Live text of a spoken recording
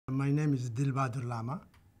My name is Dil Bahadur Lama.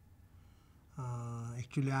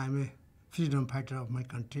 Actually, I am a freedom fighter of my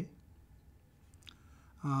country.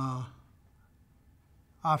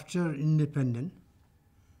 After independence,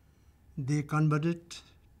 they converted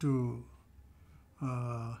to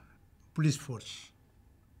police force.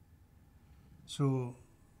 So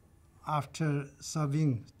after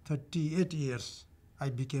serving 38 years,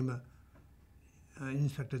 I became a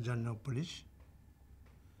Inspector General of Police.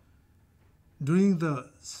 During the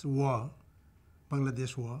war,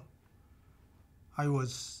 Bangladesh war, I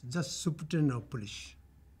was just Superintendent of Police,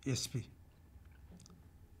 SP.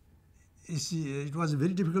 You see, it was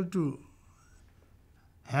very difficult to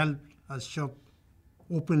help a shop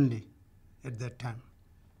openly at that time.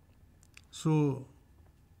 So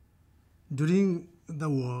during the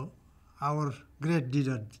war, our great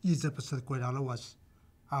leader, Isa Prasad Koirala, was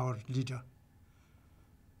our leader.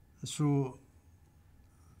 So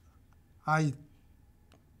I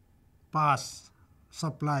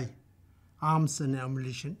supply arms and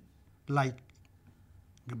ammunition like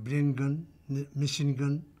brain gun, machine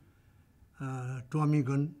gun, Tommy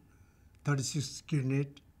gun, 36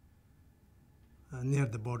 grenade near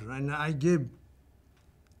the border. And I gave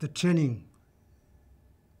the training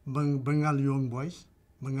Bengali young boys,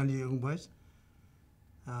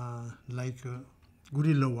 like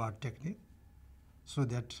guerrilla war technique, so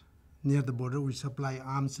that near the border we supply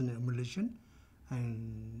arms and ammunition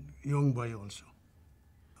and young boy also.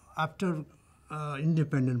 After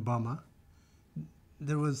independent Burma,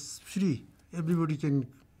 there was free. Everybody can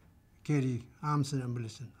carry arms and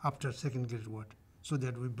ammunition after Second Great War, so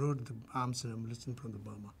that we brought the arms and ammunition from the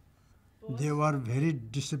Burma. They were very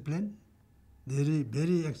disciplined,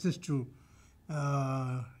 very access to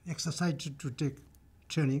exercise to take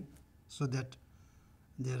training, so that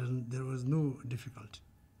there was no difficulty.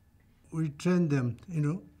 We trained them,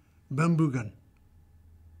 bamboo gun.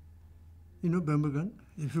 Bamboo gun?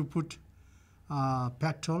 If you put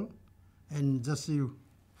petrol and just you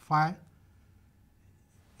fire,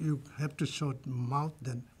 you have to shut mouth,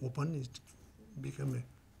 then open, it become a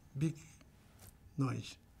big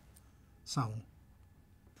noise, sound.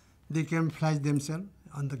 They camouflage themselves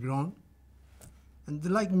on the ground, and they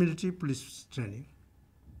like military police training.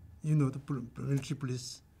 The military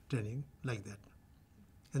police training like that.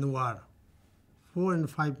 In the war, 4 and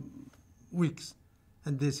 5 weeks,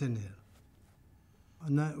 and they send here.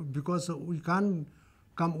 And because we can't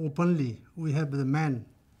come openly, we have the man,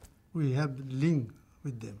 we have link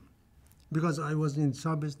with them. Because I was in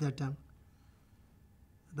service that time,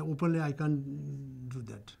 openly I can't do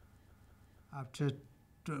that. After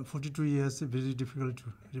 42 years, it's very difficult to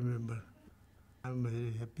remember. I'm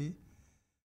very happy.